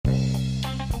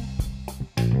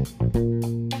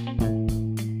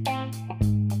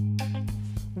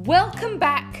Welcome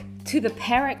back to the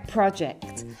Perec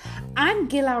Project. I'm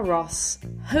Gila Ross,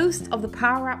 host of the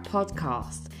Power Up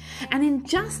podcast, and in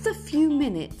just a few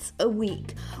minutes a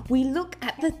week, we look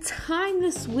at the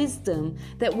timeless wisdom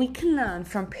that we can learn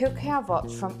from Pirkei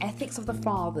Avot, from Ethics of the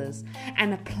Fathers,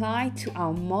 and apply to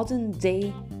our modern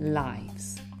day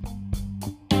lives.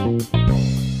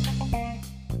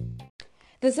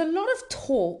 There's a lot of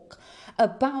talk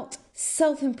about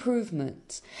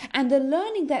self-improvement and the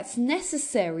learning that's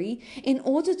necessary in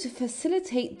order to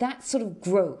facilitate that sort of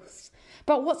growth.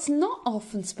 But what's not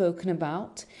often spoken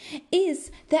about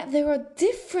is that there are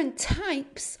different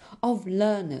types of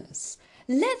learners.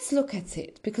 Let's look at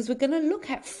it, because we're going to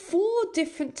look at 4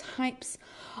 different types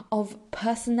of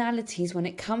personalities when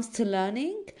it comes to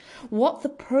learning, what the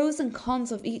pros and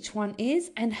cons of each one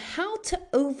is, and how to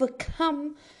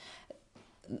overcome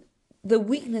the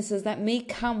weaknesses that may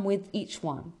come with each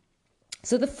one.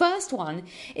 So the first one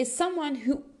is someone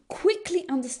who quickly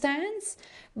understands,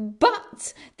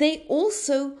 but they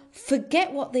also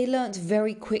forget what they learned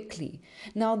very quickly.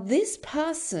 Now, this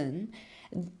person,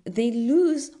 they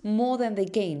lose more than they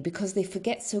gain because they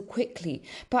forget so quickly.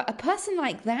 But a person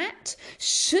like that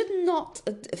should not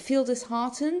feel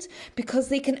disheartened, because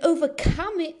they can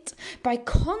overcome it by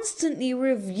constantly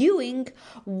reviewing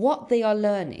what they are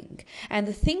learning. And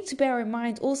the thing to bear in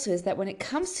mind also is that when it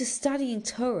comes to studying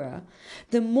Torah,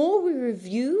 the more we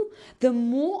review, the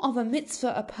more of a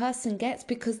mitzvah a person gets,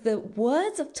 because the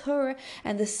words of Torah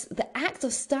and the act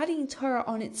of studying Torah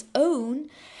on its own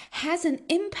has an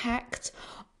impact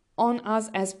on us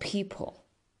as people.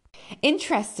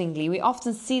 Interestingly, we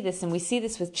often see this, and we see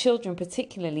this with children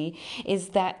particularly, is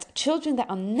that children that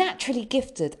are naturally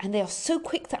gifted and they are so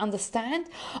quick to understand,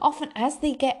 often as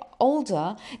they get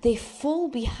older, they fall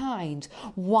behind.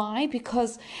 Why?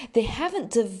 Because they haven't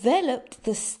developed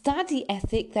the study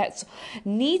ethic that's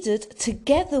needed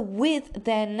together with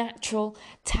their natural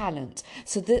talent.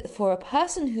 So that for a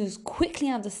person who's quickly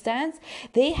understands,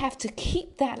 they have to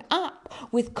keep that up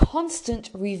with constant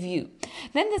review.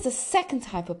 Then there's a second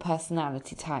type of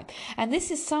personality type, and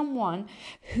this is someone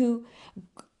who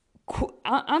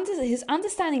his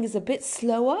understanding is a bit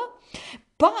slower,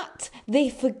 but they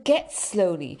forget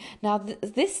slowly. Now,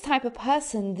 this type of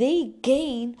person, they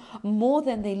gain more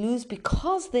than they lose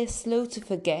because they're slow to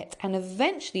forget. And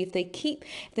eventually, if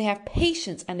they have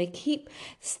patience and they keep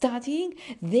studying,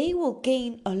 they will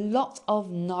gain a lot of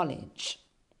knowledge.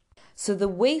 So the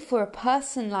way for a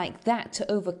person like that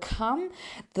to overcome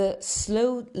the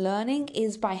slow learning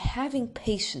is by having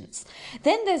patience.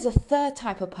 Then there's a third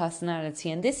type of personality,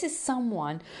 and this is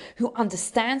someone who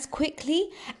understands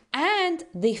quickly and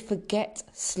they forget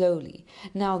slowly.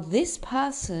 Now, this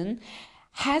person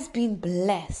has been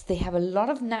blessed. They have a lot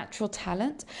of natural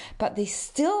talent, but they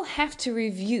still have to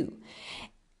review,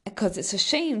 because it's a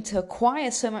shame to acquire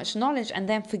so much knowledge and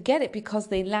then forget it because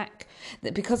of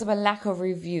a lack of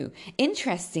review.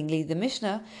 Interestingly, the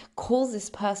Mishnah calls this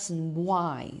person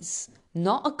wise,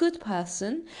 not a good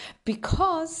person,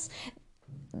 because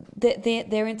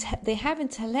they have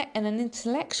intellect and an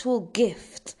intellectual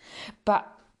gift, but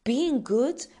being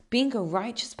good, being a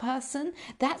righteous person,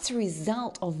 that's a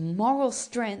result of moral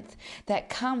strength that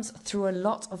comes through a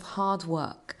lot of hard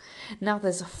work. Now,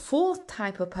 there's a fourth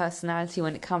type of personality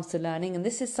when it comes to learning, and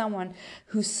this is someone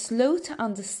who's slow to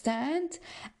understand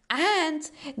and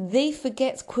they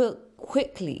forget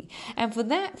quickly. And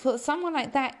for someone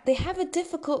like that, they have a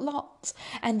difficult lot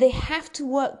and they have to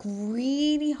work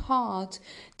really hard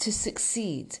to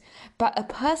succeed. But a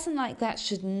person like that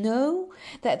should know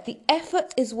that the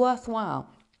effort is worthwhile.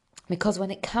 Because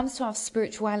when it comes to our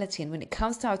spirituality and when it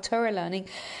comes to our Torah learning,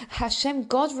 Hashem,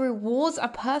 God rewards a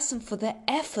person for their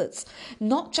efforts,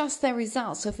 not just their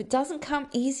results. So if it doesn't come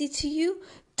easy to you,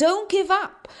 don't give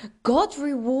up. God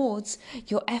rewards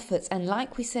your efforts. And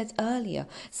like we said earlier,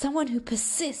 someone who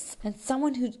persists and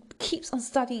someone who keeps on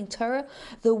studying Torah,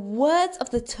 the words of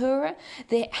the Torah,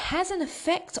 they has an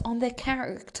effect on their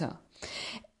character.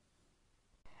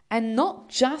 And not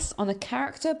just on the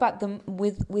character, but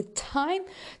with time,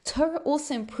 Torah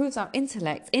also improves our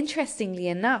intellect. Interestingly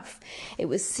enough, it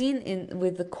was seen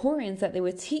with the Koreans that they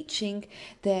were teaching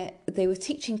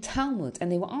Talmud, and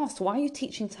they were asked, "Why are you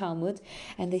teaching Talmud?"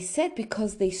 And they said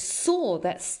because they saw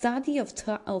that study of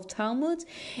Talmud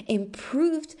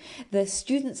improved the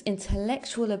students'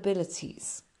 intellectual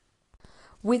abilities.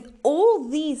 With all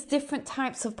these different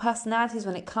types of personalities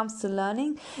when it comes to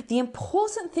learning, the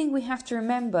important thing we have to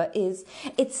remember is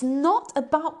it's not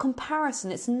about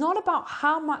comparison. It's not about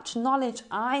how much knowledge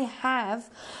I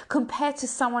have compared to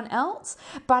someone else,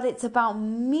 but it's about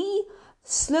me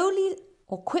slowly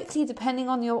or quickly, depending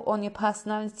on your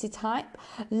personality type,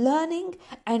 learning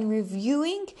and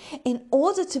reviewing in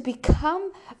order to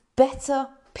become better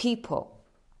people.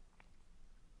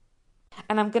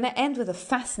 And I'm going to end with a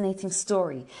fascinating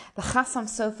story. The Chassam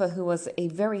Sofer, who was a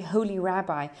very holy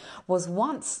rabbi, was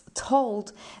once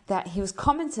told that he was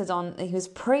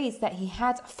praised that he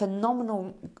had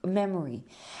phenomenal memory.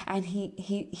 And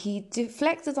he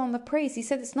deflected on the praise. He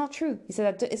said, it's not true. He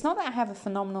said, it's not that I have a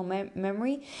phenomenal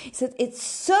memory. He said, it's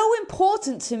so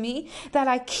important to me that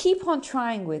I keep on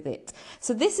trying with it.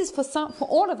 So this is for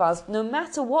all of us, no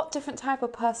matter what different type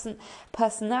of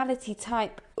personality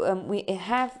type we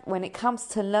have when it comes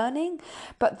to learning,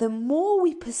 but the more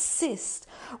we persist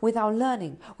with our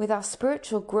learning, with our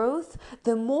spiritual growth,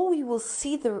 the more we will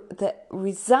see the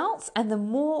results, and the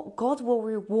more God will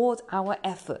reward our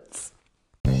efforts.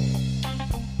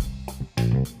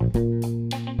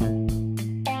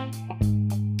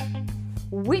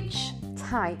 Which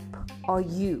type are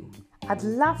you? I'd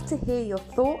love to hear your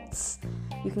thoughts.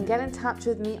 You can get in touch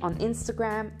with me on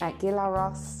Instagram at Gila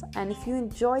Ross. And if you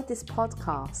enjoyed this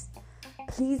podcast,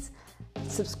 please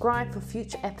subscribe for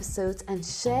future episodes and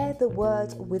share the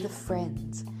word with a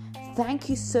friend. Thank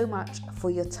you so much for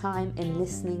your time in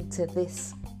listening to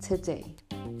this today.